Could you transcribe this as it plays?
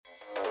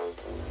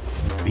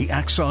the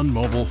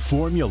ExxonMobil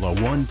Formula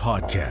One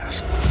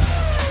podcast.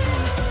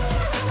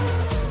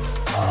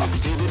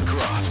 With David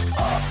Croft.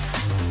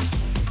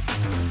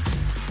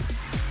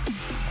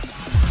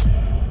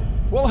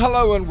 Well,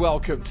 hello and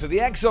welcome to the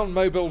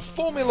ExxonMobil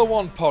Formula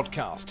One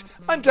podcast.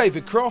 I'm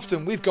David Croft,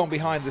 and we've gone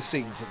behind the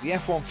scenes at the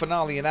F1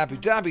 finale in Abu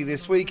Dhabi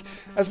this week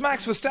as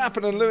Max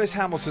Verstappen and Lewis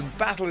Hamilton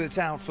battled it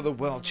out for the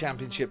World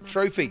Championship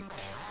trophy.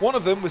 One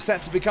of them was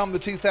set to become the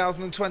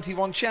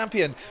 2021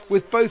 champion,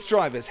 with both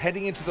drivers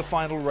heading into the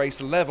final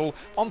race level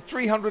on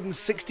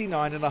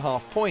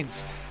 369.5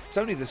 points. It's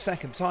only the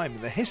second time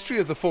in the history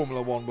of the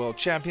Formula One World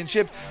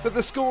Championship that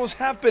the scores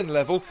have been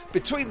level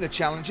between the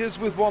challengers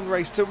with one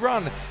race to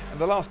run. And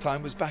the last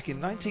time was back in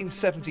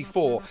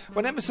 1974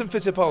 when Emerson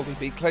Fittipaldi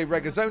beat Clay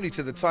Regazzoni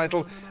to the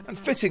title, and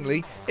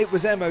fittingly, it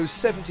was Emo's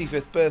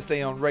 75th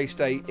birthday on race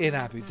day in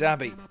Abu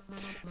Dhabi.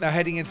 Now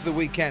heading into the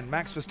weekend,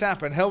 Max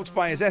Verstappen, helped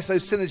by his Esso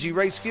Synergy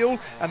race fuel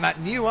and that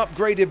new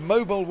upgraded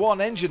Mobil 1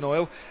 engine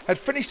oil, had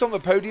finished on the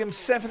podium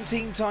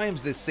 17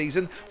 times this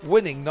season,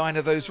 winning 9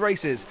 of those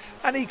races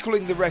and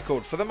equalling the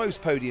record for the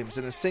most podiums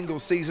in a single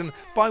season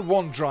by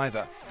one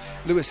driver.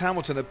 Lewis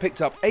Hamilton had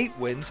picked up 8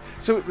 wins,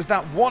 so it was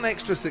that one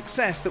extra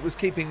success that was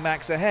keeping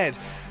Max ahead,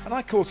 and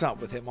I caught up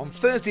with him on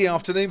Thursday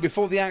afternoon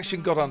before the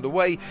action got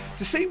underway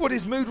to see what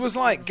his mood was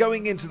like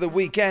going into the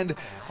weekend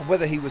and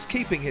whether he was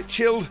keeping it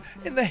chilled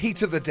in the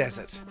heat of the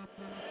desert.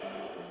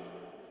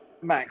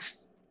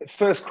 Max,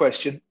 first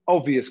question,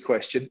 obvious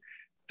question.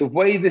 The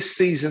way this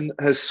season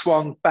has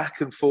swung back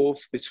and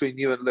forth between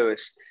you and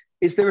Lewis,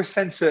 is there a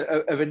sense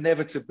of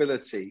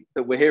inevitability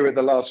that we're here at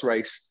the last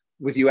race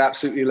with you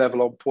absolutely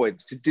level on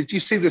points? Did you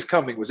see this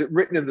coming? Was it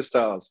written in the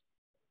stars?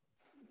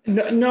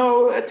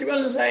 No, to be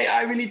honest,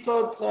 I really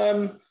thought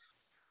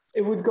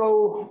it would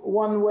go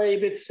one way a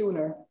bit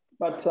sooner.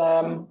 But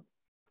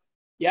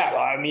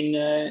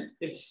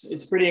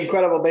it's pretty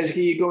incredible.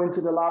 Basically, you go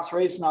into the last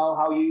race now,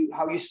 how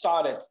you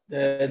started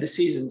the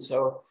season.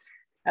 So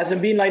it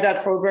hasn't been like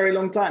that for a very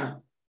long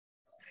time.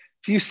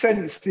 Do you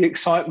sense the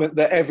excitement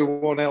that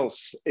everyone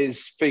else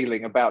is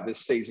feeling about this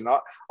season?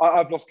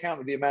 I've lost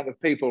count of the amount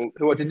of people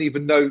who I didn't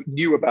even know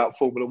knew about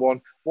Formula One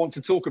want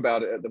to talk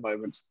about it at the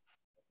moment.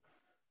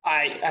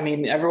 I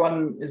mean,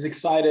 everyone is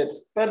excited,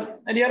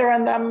 but at the other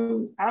end,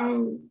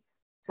 I'm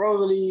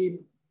probably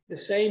the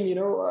same. You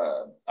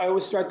know, I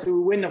always try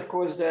to win, of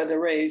course, the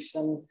race,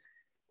 and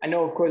I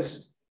know, of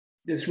course,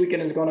 this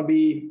weekend is going to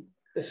be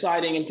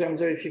deciding in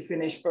terms of if you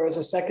finish first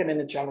or second in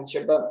the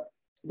championship, but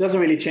it doesn't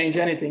really change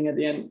anything at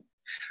the end.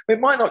 It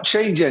might not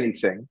change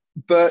anything,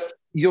 but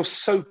you're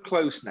so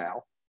close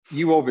now.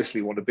 You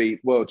obviously want to be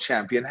world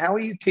champion. How are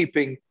you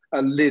keeping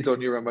a lid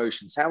on your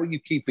emotions? How are you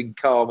keeping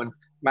calm and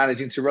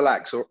managing to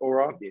relax,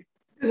 or aren't you?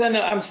 Because I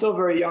know I'm still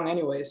very young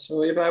anyway.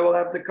 So if I will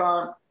have the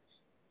car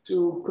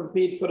to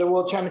compete for the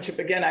world championship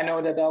again, I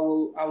know that I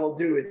will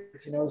do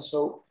it. You know,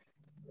 so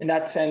in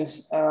that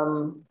sense,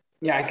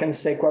 I can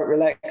stay quite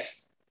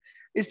relaxed.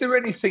 Is there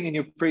anything in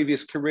your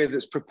previous career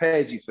that's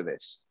prepared you for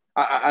this?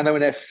 I know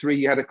in F3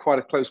 you had quite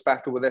a close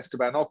battle with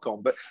Esteban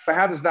Ocon, but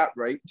how does that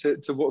rate to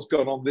what's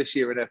gone on this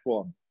year in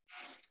F1?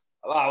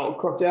 Wow,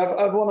 Crofty,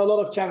 I've won a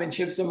lot of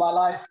championships in my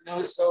life, you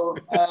know, so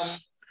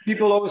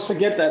people always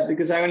forget that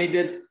because I only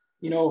did,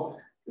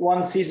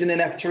 one season in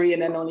F3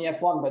 and then only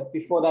F1. But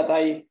before that,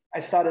 I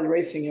started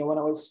racing when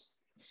I was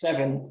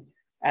 7,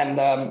 and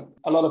a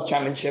lot of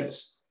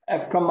championships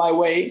have come my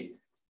way.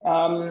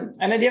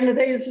 And at the end of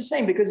the day, it's the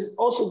same because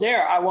also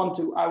there I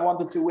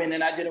wanted to win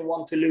and I didn't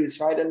want to lose,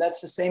 right? And that's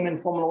the same in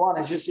Formula One.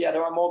 It's just,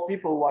 there are more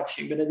people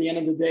watching. But at the end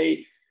of the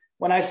day,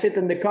 when I sit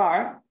in the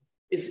car,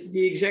 it's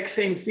the exact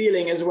same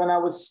feeling as when I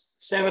was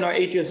 7 or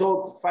 8 years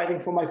old fighting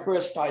for my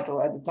first title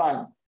at the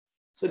time.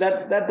 So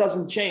that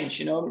doesn't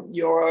change,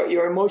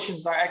 your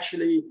emotions are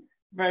actually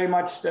very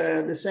much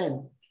the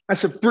same.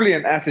 That's a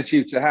brilliant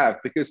attitude to have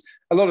because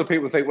a lot of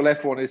people think, well,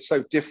 F1 is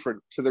so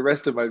different to the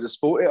rest of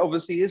motorsport. It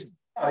obviously isn't.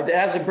 It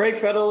has a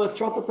brake pedal, a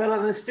throttle pedal,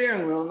 and a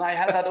steering wheel. And I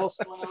had that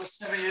also when I was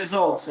 7 years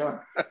old. So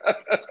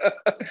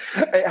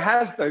it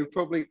has, though,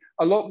 probably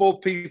a lot more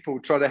people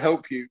trying to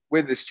help you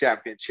win this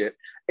championship,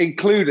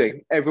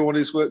 including everyone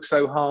who's worked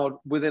so hard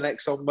within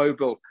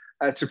ExxonMobil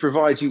to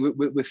provide you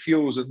with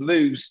fuels and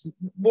lubes.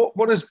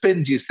 What has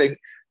been, do you think,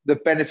 the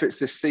benefits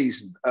this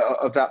season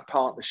of that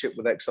partnership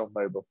with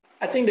ExxonMobil?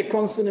 I think the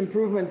constant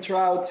improvement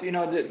throughout,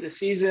 the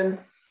season,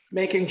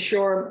 making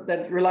sure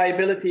that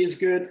reliability is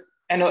good.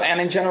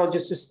 And in general,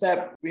 just a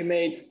step we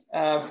made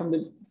from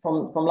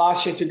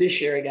last year to this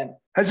year again.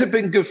 Has it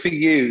been good for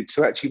you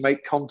to actually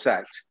make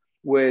contact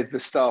with the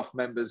staff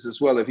members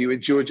as well? Have you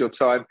enjoyed your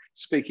time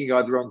speaking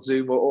either on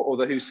Zoom or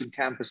the Houston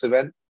campus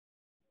event?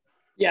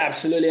 Yeah,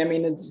 absolutely. I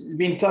mean, it's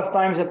been tough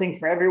times, I think,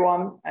 for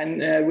everyone.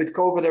 And with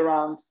COVID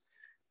around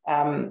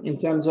in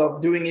terms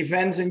of doing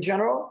events in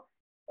general.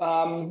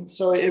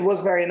 So it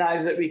was very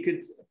nice that we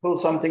could pull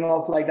something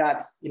off like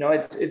that.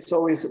 It's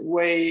always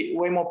way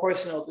more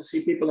personal to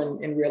see people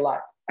in real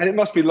life. And it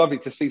must be lovely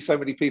to see so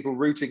many people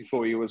rooting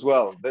for you as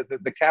well.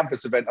 The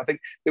campus event, I think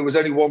there was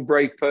only one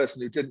brave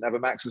person who didn't have a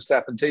Max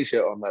Verstappen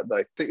t-shirt on that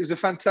day. It was a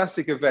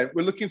fantastic event.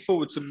 We're looking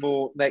forward to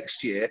more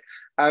next year.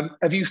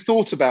 Have you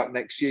thought about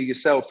next year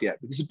yourself yet?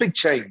 Because it's a big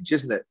change,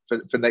 isn't it,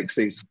 for next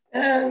season?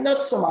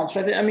 Not so much.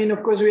 I mean,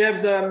 of course, we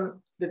have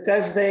the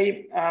test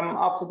day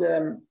after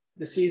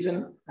the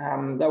season.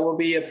 That will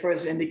be a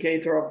first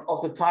indicator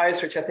of the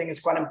tires, which I think is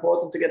quite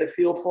important to get a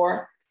feel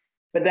for.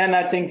 But then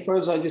I think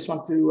first I just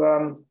want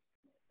to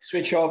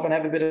switch off and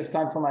have a bit of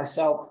time for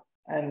myself,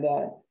 and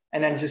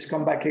then just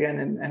come back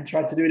again and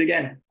try to do it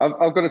again.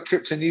 I've got a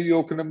trip to New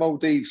York and the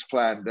Maldives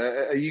planned.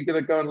 Are you going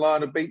to go and lie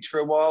on a beach for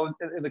a while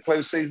in the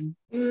close season?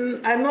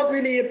 I'm not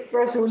really a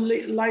person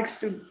who likes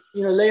to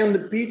lay on the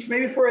beach,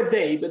 maybe for a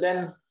day, but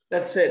then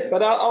that's it.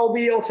 But I'll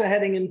be also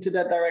heading into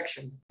that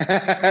direction.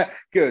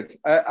 Good.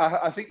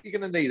 I think you're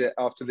going to need it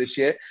after this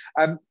year.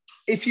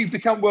 If you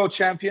become world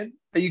champion,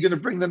 are you going to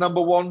bring the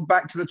number one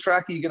back to the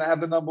track? Are you going to have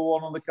the number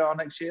one on the car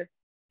next year?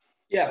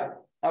 Yeah,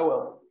 I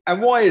will.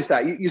 And why is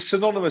that? You're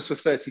synonymous with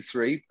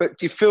 33, but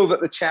do you feel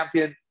that the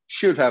champion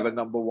should have a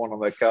number one on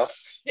their car?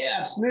 Yeah,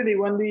 absolutely.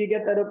 When do you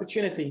get that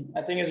opportunity?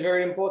 I think it's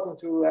very important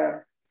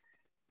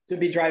to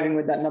be driving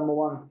with that number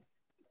one,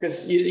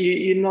 because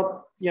you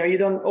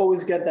don't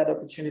always get that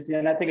opportunity,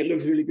 and I think it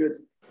looks really good.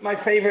 My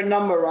favorite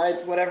number,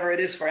 right, whatever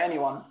it is for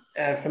anyone,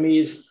 for me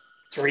is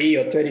 3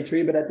 or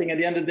 33, but I think at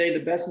the end of the day,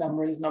 the best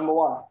number is number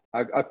one.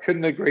 I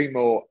couldn't agree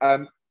more.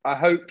 I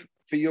hope,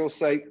 for your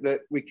sake, that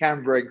we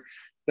can bring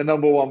the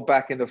number one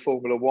back into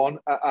Formula One.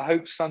 I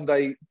hope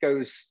Sunday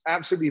goes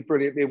absolutely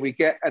brilliantly and we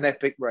get an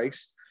epic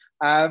race.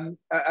 Are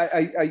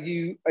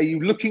you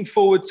looking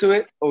forward to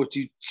it, or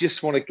do you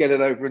just want to get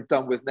it over and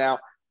done with now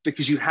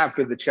because you have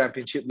been the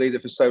championship leader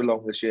for so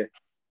long this year?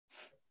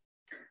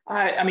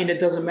 I mean, it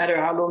doesn't matter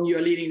how long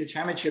you're leading the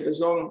championship.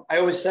 I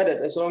always said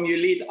it, as long as you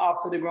lead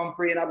after the Grand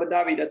Prix in Abu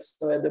Dhabi, that's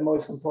the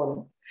most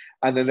important.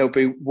 And then there'll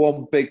be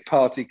one big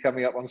party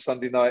coming up on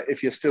Sunday night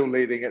if you're still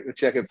leading at the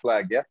checkered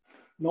flag, yeah?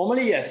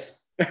 Normally,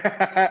 yes.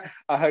 I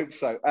hope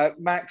so.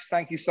 Max,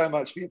 thank you so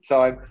much for your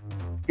time.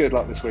 Good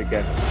luck this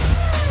weekend.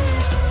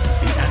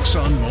 The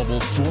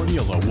ExxonMobil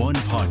Formula One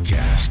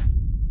podcast.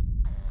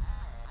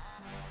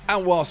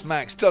 And whilst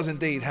Max does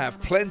indeed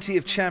have plenty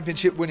of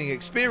championship winning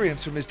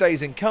experience from his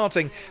days in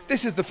karting,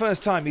 this is the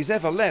first time he's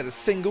ever led a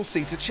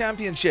single-seater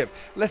championship,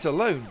 let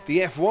alone the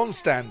F1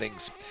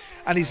 standings.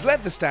 And he's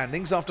led the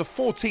standings after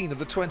 14 of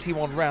the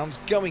 21 rounds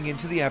going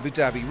into the Abu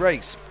Dhabi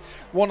race.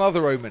 One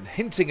other omen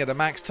hinting at a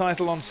Max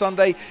title on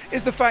Sunday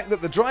is the fact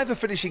that the driver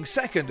finishing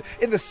second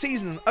in the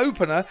season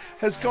opener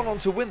has gone on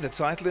to win the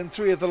title in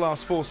 3 of the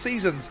last 4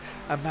 seasons.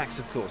 And Max,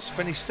 of course,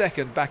 finished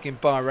second back in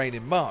Bahrain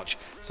in March,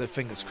 so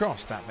fingers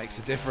crossed that makes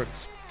a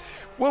difference.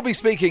 We'll be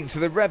speaking to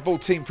the Red Bull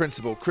team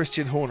principal,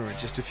 Christian Horner, in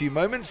just a few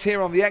moments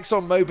here on the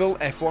ExxonMobil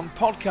F1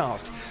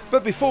 podcast.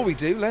 But before we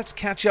do, let's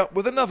catch up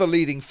with another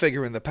leading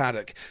figure in the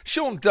paddock,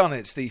 Sean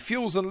Dunnett, the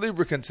fuels and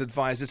lubricants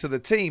advisor to the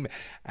team,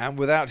 and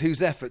without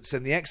whose efforts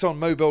in the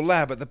ExxonMobil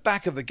lab at the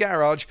back of the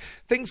garage,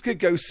 things could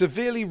go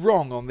severely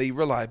wrong on the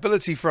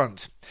reliability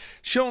front.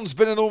 Sean's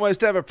been an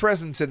almost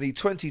ever-present in the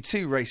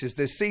 22 races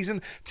this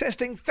season,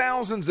 testing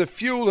thousands of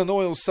fuel and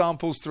oil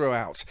samples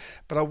throughout.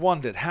 But I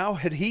wondered, how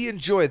had he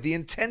enjoyed the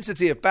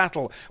intensity of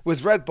battle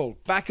with Red Bull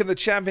back in the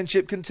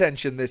championship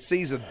contention this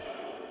season?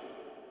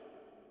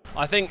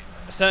 I think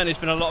certainly it's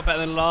been a lot better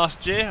than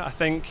last year. I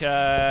think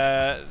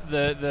the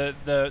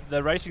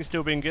racing's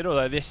still been good,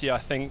 although this year I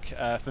think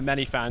for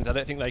many fans I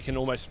don't think they can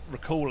almost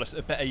recall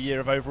a better year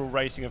of overall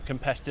racing, of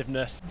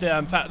competitiveness.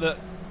 The fact that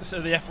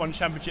the F1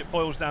 Championship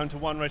boils down to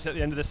one race at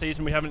the end of the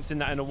season, we haven't seen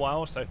that in a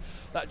while, so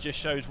that just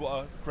shows what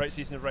a great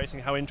season of racing,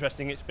 how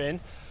interesting it's been.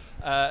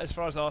 As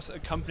far as our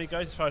company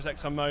goes, as far as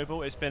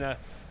ExxonMobil, it's been a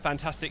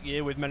fantastic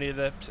year with many of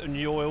the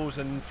new oils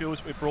and fuels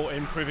that we brought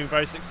in proving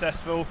very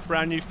successful.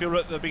 Brand new fuel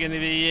at the beginning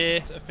of the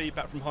year. The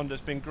feedback from Honda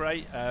has been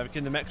great,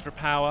 giving them extra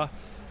power.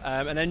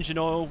 An engine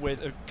oil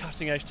with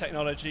cutting edge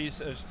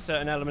technologies,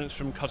 certain elements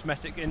from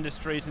cosmetic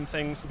industries and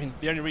things. I mean,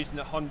 the only reason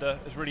that Honda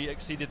has really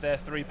exceeded their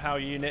 3 power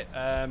unit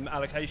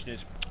allocation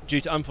is due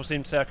to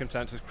unforeseen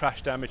circumstances,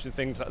 crash damage and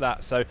things like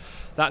that. So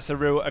that's a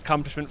real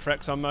accomplishment for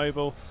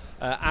ExxonMobil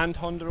and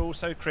Honda,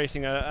 also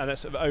creating a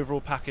sort of overall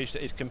package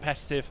that is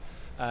competitive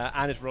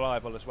and is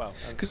reliable as well.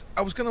 Because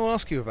I was going to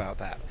ask you about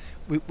that.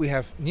 We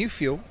have new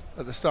fuel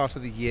at the start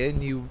of the year,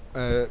 new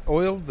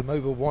oil, the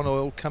Mobil 1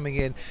 oil coming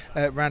in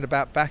round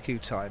about Baku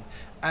time,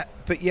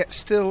 but yet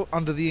still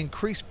under the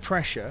increased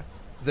pressure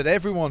that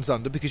everyone's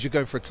under because you're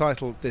going for a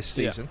title this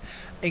season,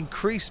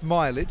 increased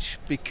mileage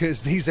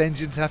because these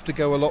engines have to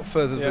go a lot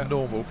further than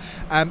normal,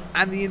 and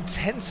the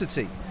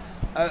intensity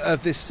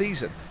of this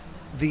season.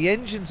 The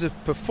engines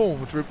have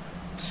performed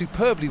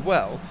superbly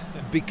well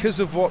because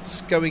of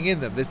what's going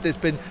in them. There's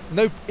been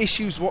no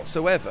issues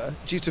whatsoever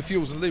due to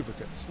fuels and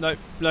lubricants. No,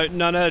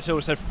 none at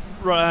all. So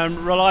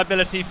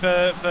reliability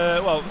for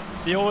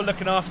the oil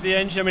looking after the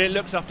engine. I mean, it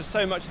looks after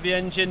so much of the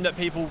engine that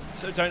people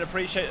sort of don't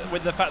appreciate,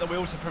 with the fact that we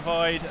also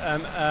provide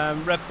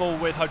Red Bull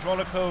with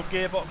hydraulic oil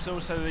gearbox.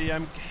 Also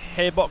the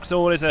gearbox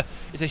oil is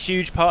a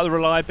huge part of the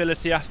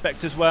reliability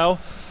aspect as well.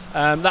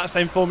 That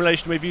same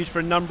formulation we've used for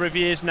a number of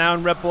years now,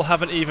 and Red Bull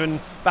haven't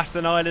even batted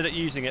an eyelid at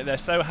using it. They're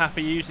so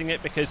happy using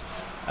it because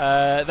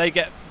they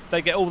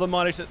get all the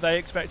mileage that they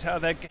expect out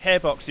of their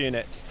gearbox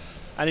units.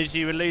 And as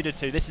you alluded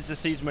to, this is the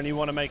season when you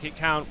want to make it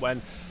count,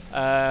 when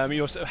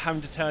you're sort of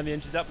having to turn the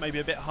engines up maybe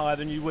a bit higher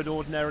than you would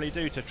ordinarily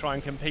do to try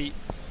and compete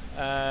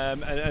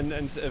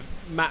and sort of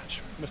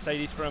match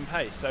Mercedes for own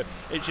pace. So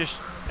it's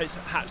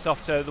hats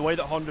off to the way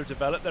that Honda have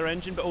developed their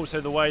engine, but also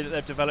the way that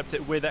they've developed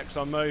it with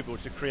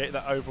ExxonMobil to create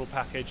that overall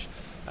package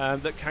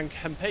that can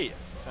compete,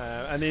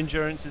 and the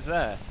endurance is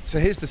there. So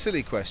here's the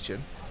silly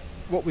question: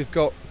 what we've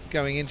got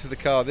going into the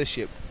car this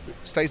year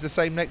stays the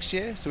same next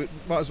year, so we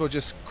might as well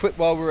just quit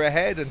while we're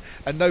ahead,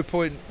 and no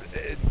point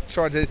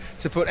trying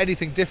to put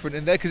anything different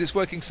in there because it's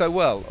working so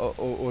well,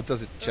 or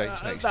does it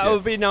change next year? That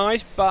would be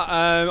nice, but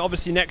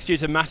obviously next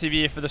year's a massive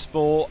year for the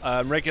sport.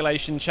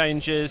 Regulation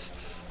changes,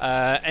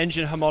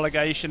 engine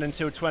homologation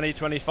until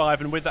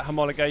 2025, and with that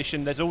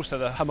homologation there's also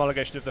the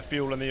homologation of the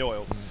fuel and the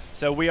oil.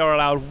 So we are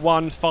allowed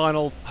one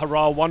final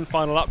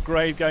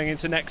upgrade going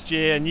into next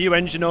year, a new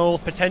engine oil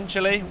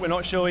potentially, we're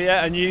not sure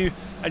yet, a new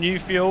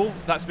fuel,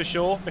 that's for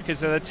sure,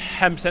 because of the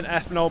 10%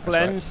 ethanol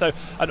blend. Right. So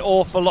an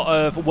awful lot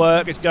of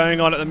work is going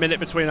on at the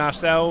minute between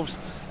ourselves,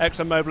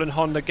 ExxonMobil and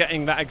Honda,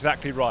 getting that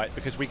exactly right,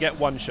 because we get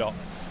one shot.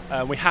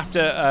 We have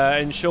to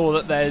ensure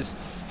that there's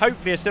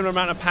hopefully a similar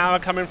amount of power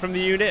coming from the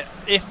unit,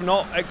 if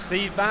not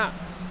exceed that.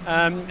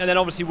 And then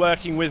obviously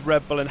working with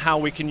Red Bull and how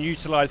we can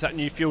utilise that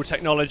new fuel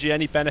technology,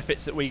 any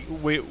benefits that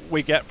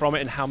we get from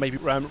it, and how maybe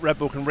Red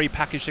Bull can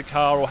repackage the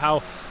car, or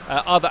how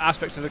other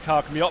aspects of the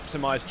car can be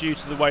optimised due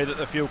to the way that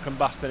the fuel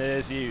combustion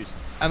is used.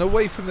 And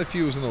away from the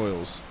fuels and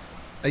oils,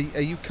 are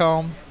you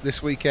calm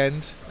this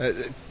weekend?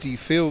 Do you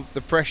feel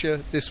the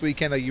pressure this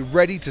weekend? Are you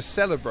ready to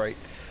celebrate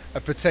a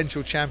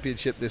potential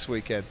championship this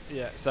weekend?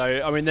 Yeah, so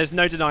I mean, there's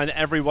no denying that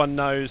everyone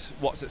knows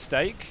what's at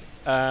stake.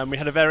 We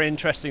had a very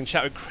interesting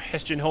chat with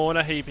Christian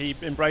Horner. He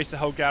embraced the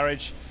whole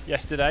garage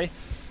yesterday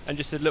and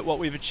just said, look, what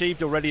we've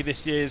achieved already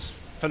this year is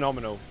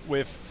phenomenal.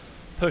 We've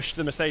pushed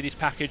the Mercedes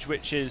package,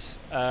 which is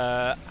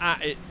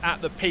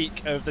at the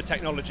peak of the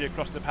technology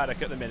across the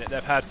paddock at the minute.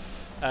 They've had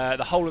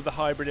the whole of the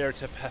hybrid era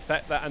to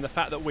perfect that, and the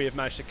fact that we have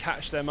managed to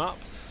catch them up.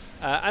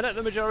 And at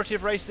the majority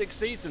of races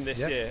exceeds them this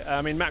year.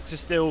 I mean, Max is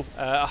still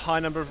a high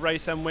number of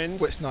race end wins.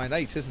 Well, it's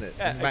 9-8, isn't it?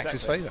 Yeah, in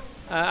Max's favour.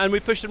 And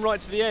we pushed them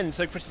right to the end.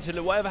 So Christian said,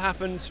 look, whatever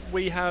happens,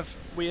 we have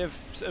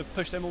sort of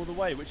pushed them all the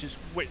way, which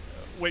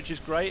is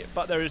great.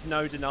 But there is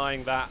no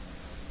denying that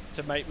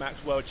to make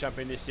Max world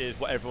champion this year is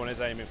what everyone is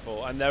aiming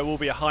for. And there will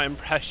be a heightened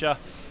pressure.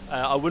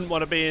 I wouldn't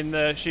want to be in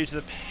the shoes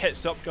of the pit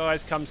stop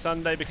guys come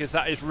Sunday, because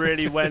that is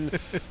really when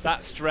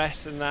that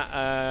stress and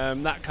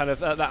that kind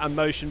of that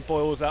emotion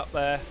boils up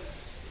there.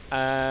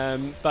 For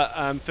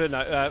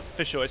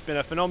sure, it's been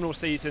a phenomenal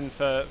season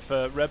for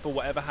Red Bull,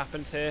 whatever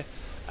happens here,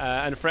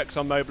 and for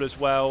ExxonMobil as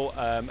well,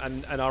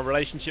 and our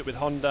relationship with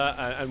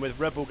Honda and with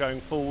Red Bull going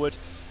forward.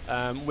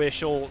 We're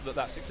sure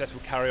that success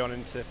will carry on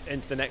into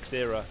the next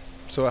era.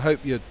 So I hope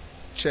you're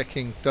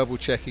checking, double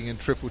checking and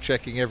triple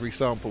checking every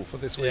sample for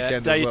this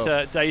weekend as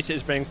well. Data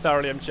is being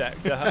thoroughly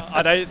unchecked.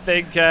 I don't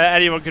think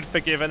anyone could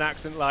forgive an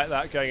accident like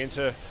that going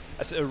into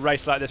a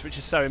race like this, which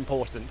is so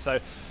important. So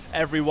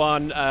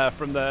everyone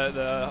from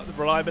the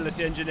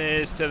reliability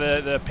engineers to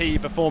the PE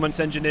performance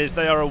engineers,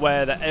 they are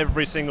aware that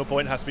every single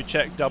point has to be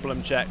checked, double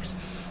and checked.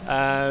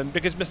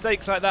 Because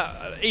mistakes like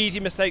that, easy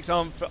mistakes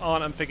aren't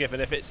unforgiven.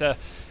 If it's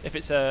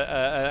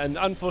an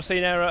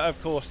unforeseen error,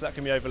 of course that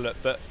can be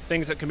overlooked. But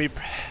things that can be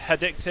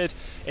predicted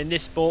in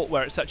this sport,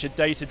 where it's such a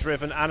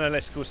data-driven,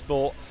 analytical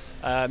sport,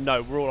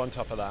 no, we're all on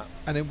top of that.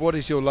 And in what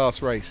is your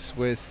last race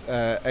with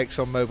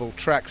ExxonMobil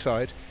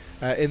trackside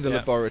in the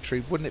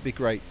laboratory? Wouldn't it be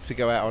great to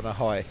go out on a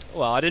high?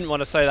 Well, I didn't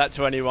want to say that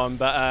to anyone,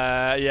 but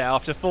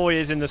after 4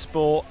 years in the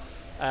sport,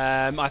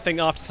 I think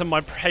after some of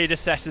my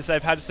predecessors,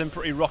 they've had some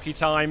pretty rocky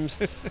times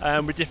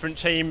with different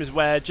teams,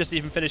 where just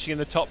even finishing in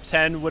the top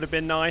 10 would have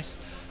been nice.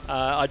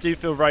 I do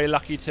feel very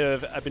lucky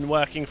to have been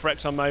working for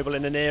ExxonMobil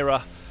in an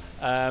era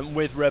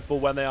with Red Bull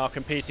when they are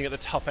competing at the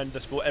top end of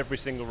the sport every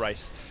single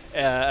race,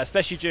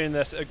 especially during the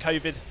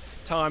COVID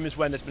times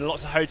when there's been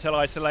lots of hotel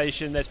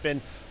isolation. There's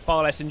been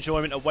far less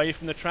enjoyment away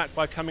from the track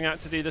by coming out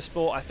to do the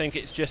sport. I think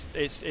it's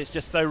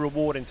just so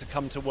rewarding to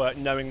come to work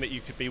knowing that you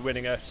could be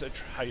winning a sort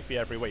of trophy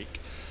every week.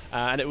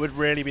 And it would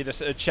really be the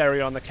sort of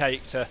cherry on the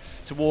cake to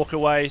walk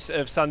away sort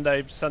of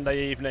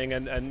Sunday evening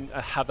and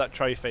have that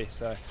trophy.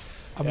 So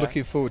I'm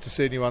looking forward to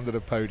seeing you under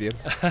the podium.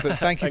 But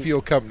thank you for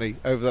your company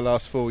over the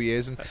last 4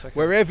 years, and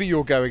wherever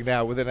you're going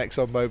now within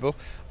ExxonMobil,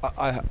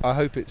 I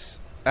hope it's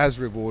as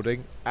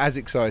rewarding, as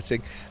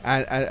exciting,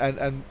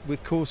 and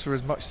with cause for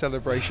as much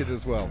celebration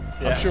as well.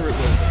 I'm sure it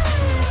will be.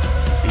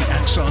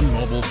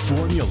 ExxonMobil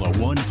Formula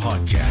One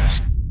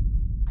podcast.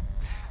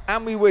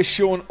 And we wish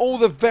Sean all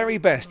the very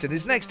best in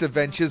his next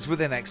adventures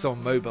within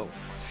ExxonMobil.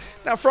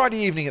 Now, Friday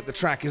evening at the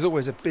track is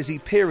always a busy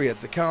period.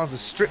 The cars are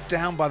stripped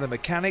down by the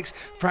mechanics,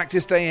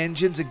 practice day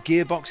engines and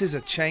gearboxes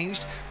are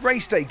changed,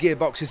 race day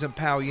gearboxes and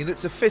power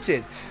units are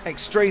fitted,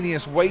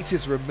 extraneous weight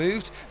is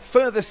removed,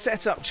 further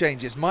setup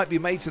changes might be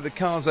made to the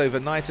cars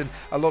overnight, and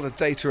a lot of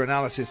data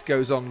analysis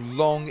goes on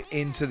long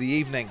into the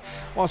evening.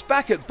 Whilst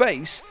back at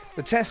base,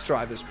 the test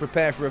drivers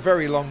prepare for a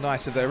very long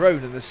night of their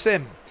own in the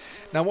sim.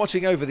 Now,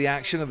 watching over the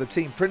action are the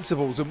team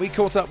principals, and we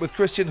caught up with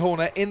Christian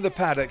Horner in the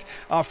paddock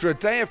after a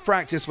day of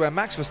practice where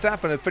Max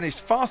Verstappen had finished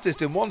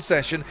fastest in one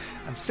session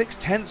and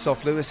 0.6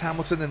 off Lewis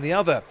Hamilton in the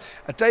other.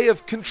 A day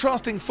of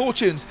contrasting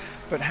fortunes,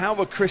 but how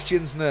were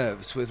Christian's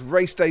nerves with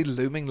race day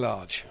looming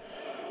large?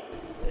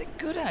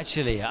 Good,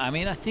 actually. I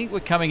mean, I think we're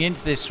coming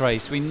into this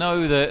race. We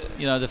know that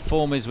the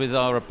form is with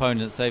our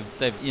opponents.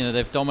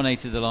 They've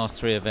dominated the last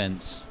three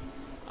events.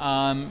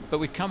 But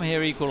we've come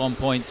here equal on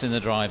points in the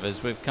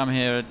drivers. We've come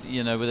here,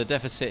 with a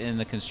deficit in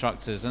the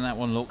constructors, and that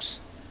one looks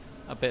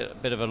a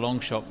bit of a long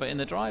shot. But in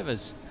the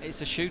drivers,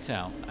 it's a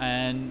shootout,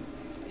 and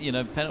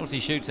penalty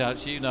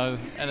shootouts.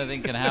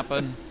 Anything can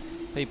happen.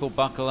 People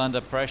buckle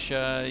under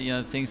pressure.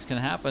 Things can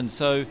happen.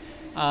 So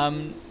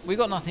we've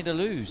got nothing to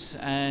lose,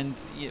 and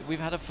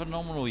we've had a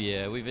phenomenal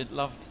year. We've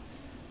loved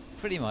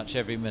pretty much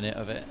every minute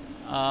of it,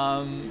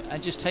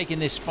 and just taking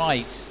this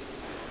fight.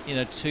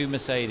 To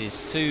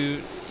Mercedes,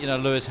 to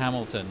Lewis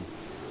Hamilton,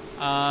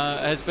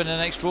 has been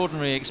an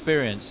extraordinary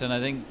experience, and I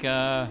think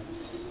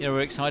we're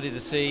excited to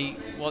see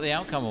what the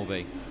outcome will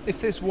be. If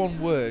there's one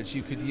word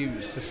you could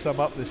use to sum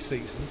up this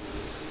season,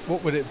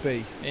 what would it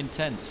be?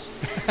 Intense.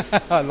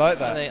 I like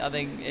that. I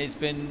think it's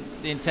been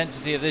the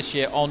intensity of this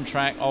year, on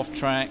track, off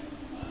track,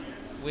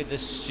 with the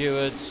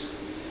stewards,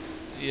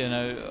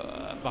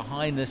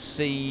 behind the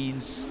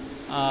scenes.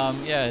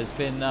 It's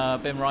been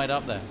right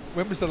up there.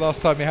 When was the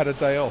last time you had a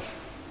day off?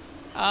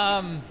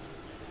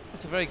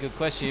 That's a very good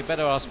question. You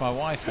better ask my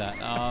wife that.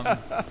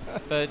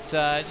 But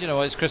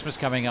it's Christmas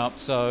coming up,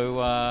 so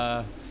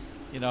I'll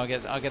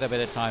get a bit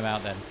of time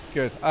out then.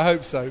 Good. I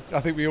hope so. I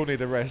think we all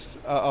need a rest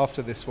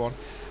after this one.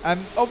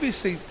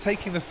 Obviously,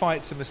 taking the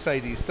fight to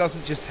Mercedes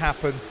doesn't just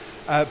happen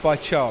by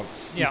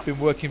chance. Yeah. You've been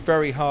working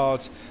very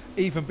hard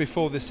even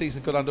before this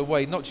season got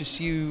underway. Not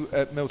just you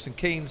at Milton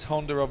Keynes,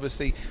 Honda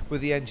obviously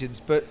with the engines,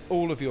 but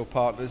all of your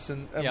partners.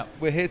 And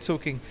we're here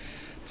talking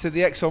to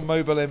the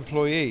ExxonMobil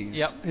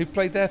employees who've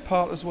played their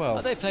part as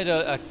well. They played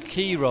a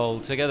key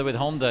role together with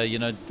Honda,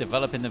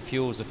 developing the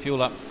fuel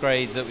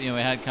upgrades that we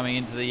had coming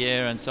into the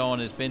year and so on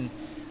has been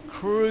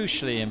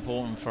crucially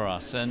important for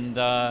us. And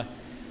the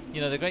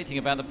great thing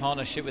about the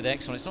partnership with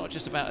Exxon, it's not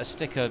just about a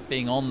sticker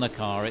being on the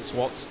car, it's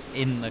what's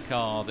in the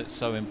car that's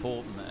so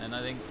important. And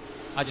I think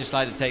I'd just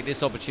like to take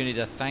this opportunity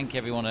to thank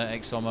everyone at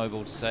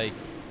ExxonMobil to say,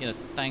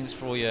 thanks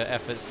for all your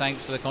efforts,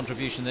 thanks for the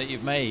contribution that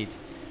you've made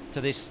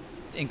to this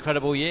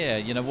incredible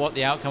year. What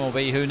the outcome will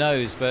be, who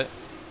knows, but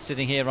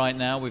sitting here right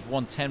now, we've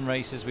won 10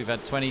 races, we've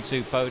had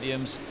 22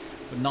 podiums,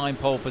 with 9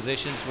 pole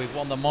positions, we've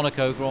won the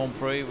Monaco Grand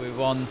Prix, we've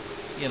won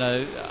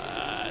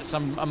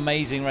some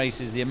amazing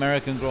races, the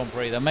American Grand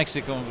Prix, the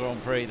Mexican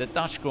Grand Prix, the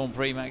Dutch Grand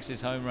Prix,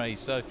 Max's home race.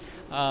 So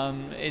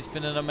it's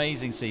been an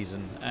amazing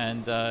season,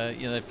 and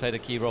they've played a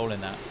key role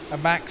in that.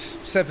 And Max,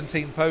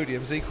 17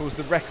 podiums equals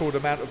the record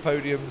amount of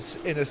podiums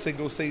in a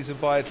single season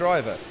by a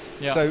driver.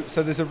 Yeah.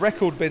 So there's a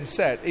record been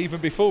set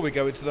even before we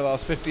go into the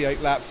last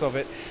 58 laps of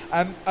it.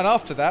 And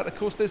after that, of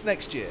course, there's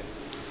next year.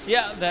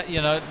 Yeah, that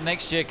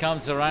next year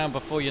comes around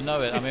before you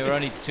know it. I mean, we're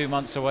only 2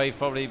 months away,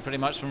 probably pretty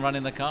much from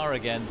running the car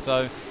again.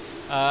 So,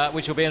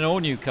 which will be an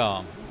all-new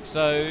car.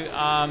 So,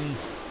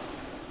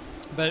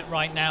 but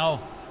right now,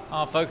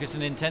 our focus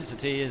and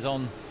intensity is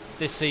on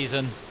this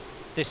season,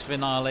 this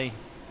finale,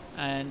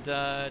 and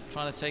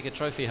trying to take a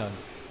trophy home.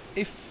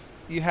 If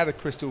you had a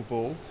crystal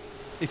ball,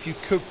 if you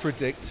could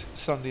predict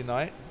Sunday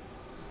night,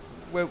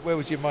 where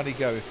would your money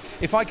go?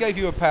 If I gave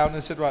you £1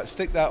 and said, right,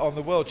 stick that on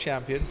the world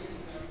champion,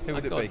 who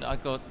would it be?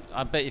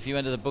 I bet if you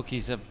went to the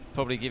bookies, they'd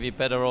probably give you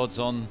better odds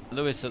on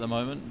Lewis at the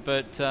moment.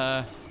 But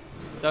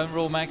don't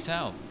rule Max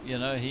out.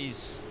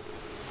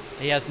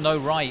 He has no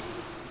right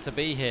to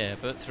be here,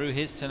 but through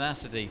his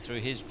tenacity,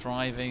 through his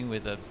driving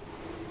with the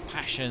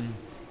passion,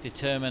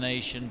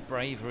 determination,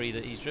 bravery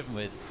that he's driven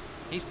with,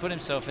 he's put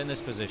himself in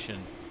this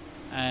position,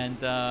 and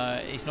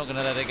he's not going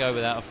to let it go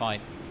without a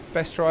fight.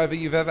 Best driver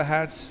you've ever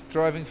had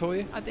driving for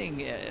you? I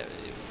think,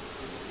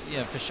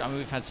 for sure. I mean,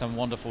 we've had some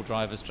wonderful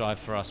drivers drive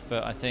for us,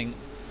 but I think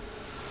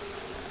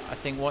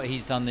what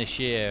he's done this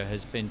year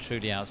has been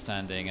truly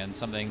outstanding and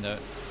something that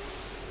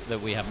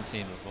we haven't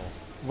seen before.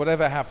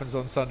 Whatever happens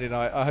on Sunday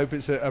night, I hope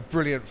it's a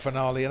brilliant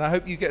finale, and I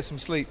hope you get some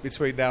sleep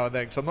between now and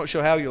then, because I'm not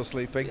sure how you're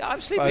sleeping.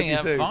 I'm sleeping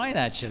fine,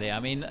 actually. I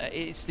mean,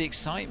 it's the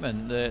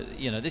excitement that,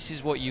 this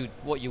is what you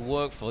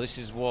work for. This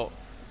is what,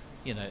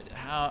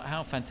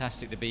 how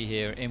fantastic to be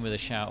here in with a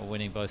shout of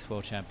winning both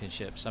world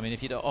championships. I mean,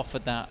 if you'd have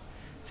offered that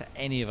to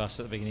any of us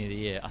at the beginning of the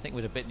year, I think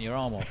we'd have bitten your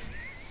arm off.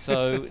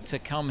 So to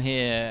come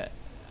here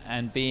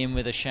and be in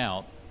with a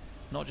shout,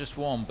 not just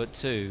one but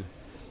two,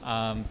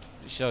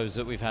 shows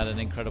that we've had an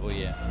incredible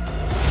year.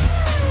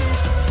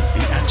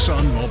 The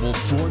ExxonMobil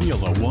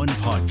Formula One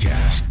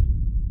podcast.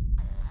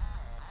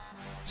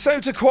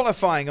 So to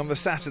qualifying on the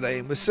Saturday,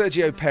 and with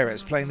Sergio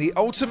Perez playing the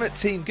ultimate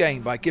team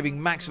game by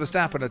giving Max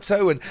Verstappen a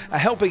tow and a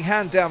helping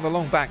hand down the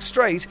long back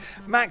straight,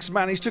 Max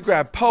managed to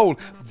grab pole,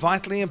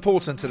 vitally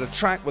important at a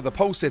track where the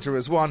pole sitter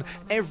has won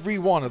every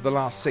one of the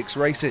last 6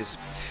 races.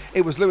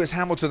 It was Lewis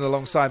Hamilton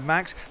alongside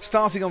Max,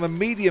 starting on the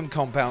medium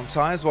compound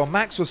tyres, while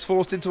Max was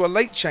forced into a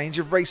late change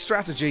of race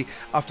strategy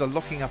after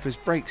locking up his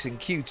brakes in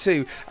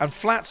Q2 and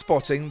flat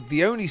spotting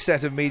the only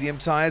set of medium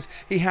tyres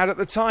he had at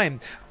the time.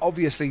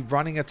 Obviously,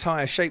 running a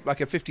tyre shaped like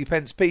a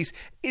 50p piece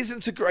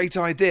isn't a great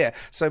idea,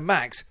 so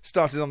Max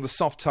started on the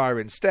soft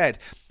tyre instead.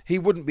 He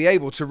wouldn't be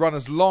able to run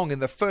as long in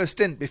the first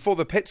stint before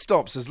the pit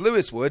stops as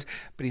Lewis would,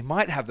 but he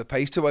might have the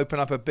pace to open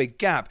up a big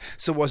gap.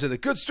 So was it a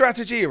good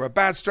strategy or a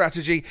bad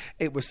strategy?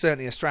 It was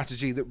certainly a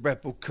strategy that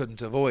Red Bull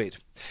couldn't avoid.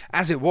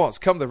 As it was,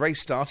 come the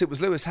race start, it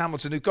was Lewis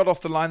Hamilton who got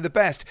off the line the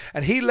best,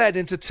 and he led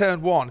into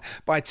turn 1.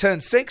 By turn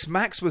 6,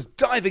 Max was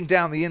diving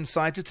down the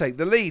inside to take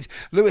the lead.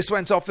 Lewis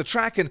went off the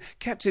track and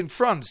kept in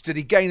front. Did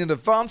he gain an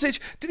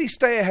advantage? Did he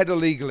stay ahead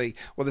illegally?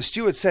 Well, the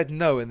steward said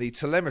no, and the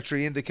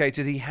telemetry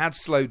indicated he had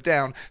slowed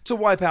down to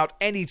wipe out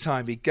any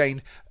time he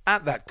gained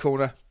at that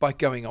corner by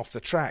going off the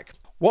track.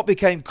 What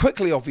became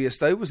quickly obvious,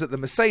 though, was that the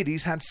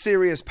Mercedes had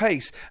serious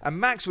pace and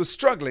Max was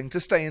struggling to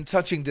stay in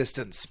touching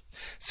distance.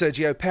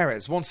 Sergio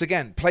Perez once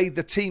again played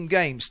the team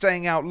game,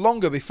 staying out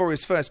longer before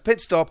his first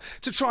pit stop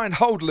to try and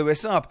hold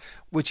Lewis up,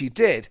 which he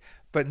did,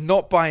 but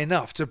not by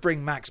enough to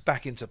bring Max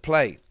back into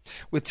play.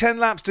 With 10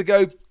 laps to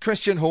go,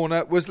 Christian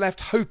Horner was left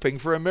hoping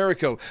for a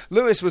miracle.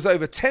 Lewis was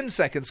over 10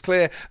 seconds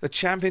clear. The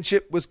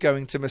championship was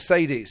going to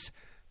Mercedes.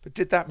 But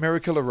did that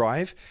miracle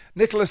arrive?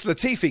 Nicholas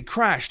Latifi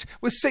crashed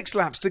with 6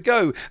 laps to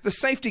go. The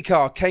safety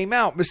car came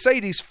out.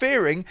 Mercedes,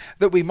 fearing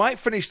that we might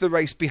finish the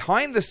race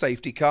behind the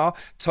safety car,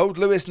 told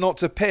Lewis not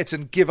to pit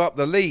and give up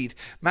the lead.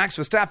 Max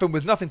Verstappen,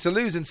 with nothing to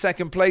lose in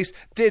second place,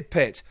 did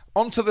pit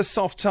onto the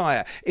soft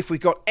tyre. If we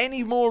got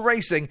any more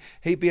racing,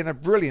 he'd be in a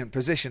brilliant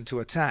position to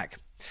attack.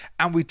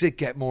 And we did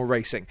get more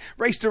racing.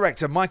 Race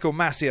director Michael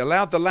Massey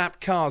allowed the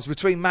lapped cars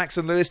between Max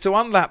and Lewis to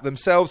unlap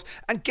themselves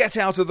and get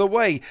out of the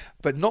way,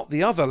 but not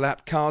the other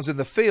lapped cars in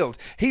the field.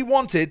 He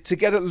wanted to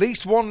get at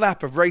least 1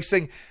 lap of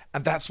racing,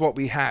 and that's what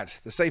we had.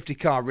 The safety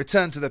car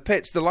returned to the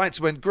pits, the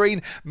lights went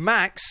green.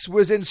 Max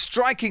was in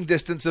striking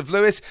distance of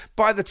Lewis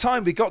by the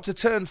time we got to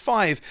turn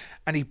 5,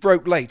 and he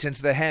broke late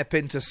into the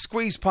hairpin to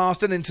squeeze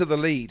past and into the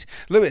lead.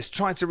 Lewis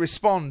tried to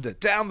respond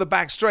down the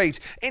back straight,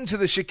 into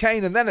the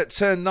chicane and then at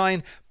turn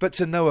 9, but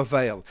to no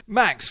avail.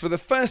 Max, for the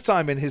first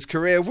time in his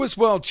career, was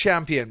world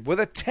champion with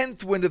a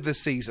 10th win of the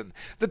season.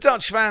 The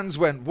Dutch fans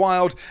went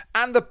wild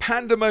and the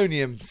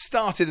pandemonium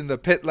started in the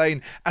pit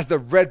lane as the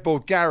Red Bull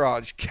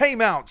garage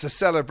came out to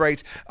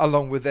celebrate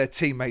along with their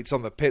teammates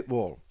on the pit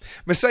wall.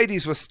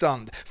 Mercedes was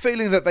stunned,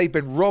 feeling that they'd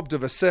been robbed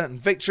of a certain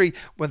victory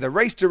when the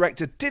race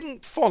director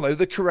didn't follow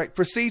the correct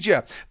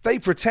procedure. They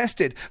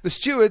protested. The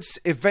stewards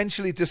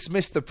eventually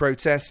dismissed the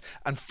protests,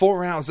 and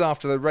 4 hours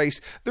after the race,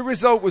 the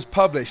result was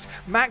published.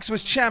 Max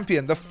was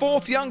champion, the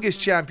 4th youngest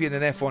champion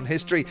in F1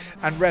 history,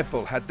 and Red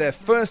Bull had their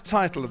first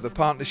title of the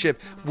partnership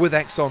with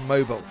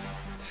ExxonMobil.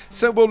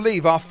 So we'll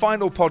leave our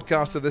final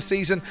podcast of the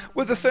season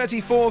with the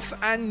 34th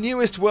and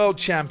newest world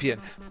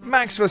champion,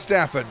 Max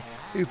Verstappen.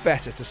 Who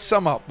better to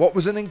sum up what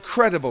was an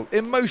incredible,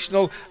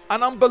 emotional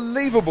and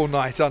unbelievable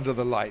night under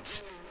the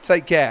lights.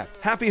 Take care,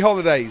 happy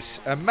holidays,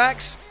 and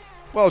Max,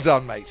 well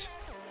done, mate.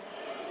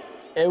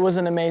 It was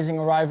an amazing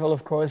arrival,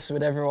 of course,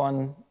 with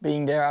everyone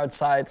being there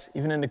outside,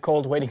 even in the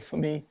cold, waiting for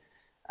me.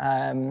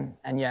 And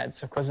yeah,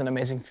 it's of course an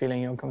amazing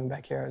feeling, coming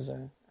back here as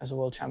a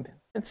world champion.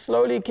 It's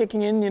slowly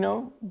kicking in,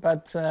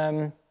 but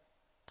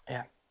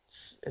yeah,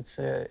 it's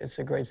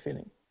a great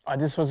feeling.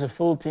 This was a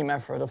full team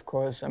effort, of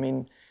course. I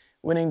mean,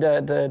 winning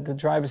the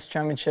Drivers'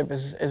 Championship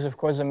is of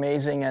course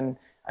amazing, and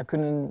I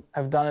couldn't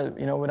have done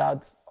it,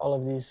 without all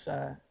of these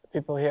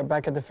people here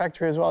back at the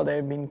factory as well.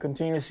 They've been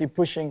continuously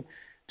pushing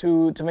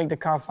to make the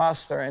car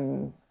faster,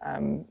 and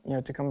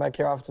to come back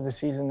here after the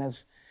season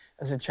as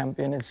a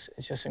champion, it's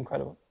just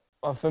incredible.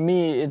 Well, for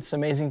me, it's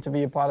amazing to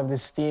be a part of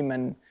this team,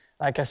 and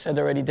like I said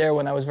already there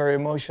when I was very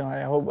emotional,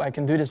 I hope I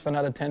can do this for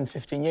another 10,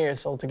 15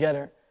 years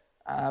altogether,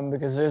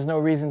 because there's no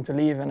reason to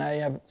leave, and I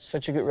have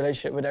such a good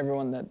relationship with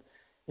everyone that,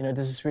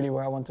 this is really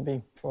where I want to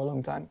be for a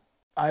long time.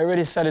 I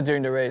already said it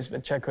during the race,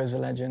 but Checo is a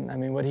legend. I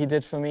mean, what he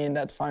did for me in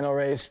that final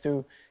race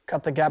to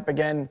cut the gap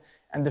again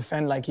and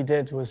defend like he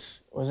did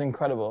was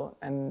incredible.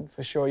 And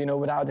for sure,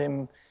 without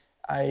him,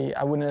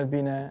 I wouldn't have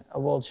been a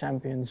world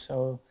champion,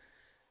 so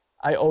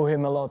I owe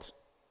him a lot.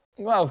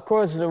 Well, of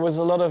course, there was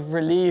a lot of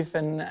relief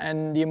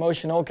and the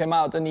emotion all came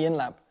out in the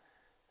in-lap.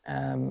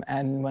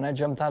 And when I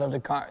jumped out of the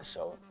car,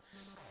 so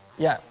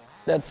yeah,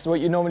 that's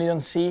what you normally don't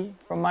see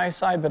from my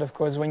side. But of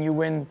course, when you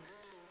win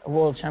a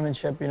world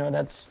championship,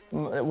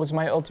 that was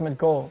my ultimate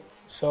goal.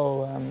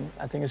 So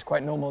I think it's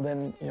quite normal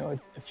then,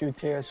 a few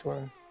tears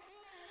were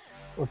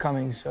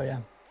coming, so yeah.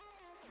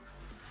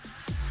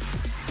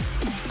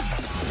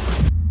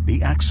 The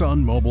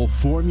ExxonMobil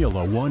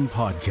Formula One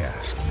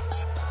podcast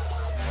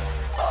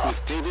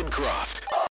with David Croft.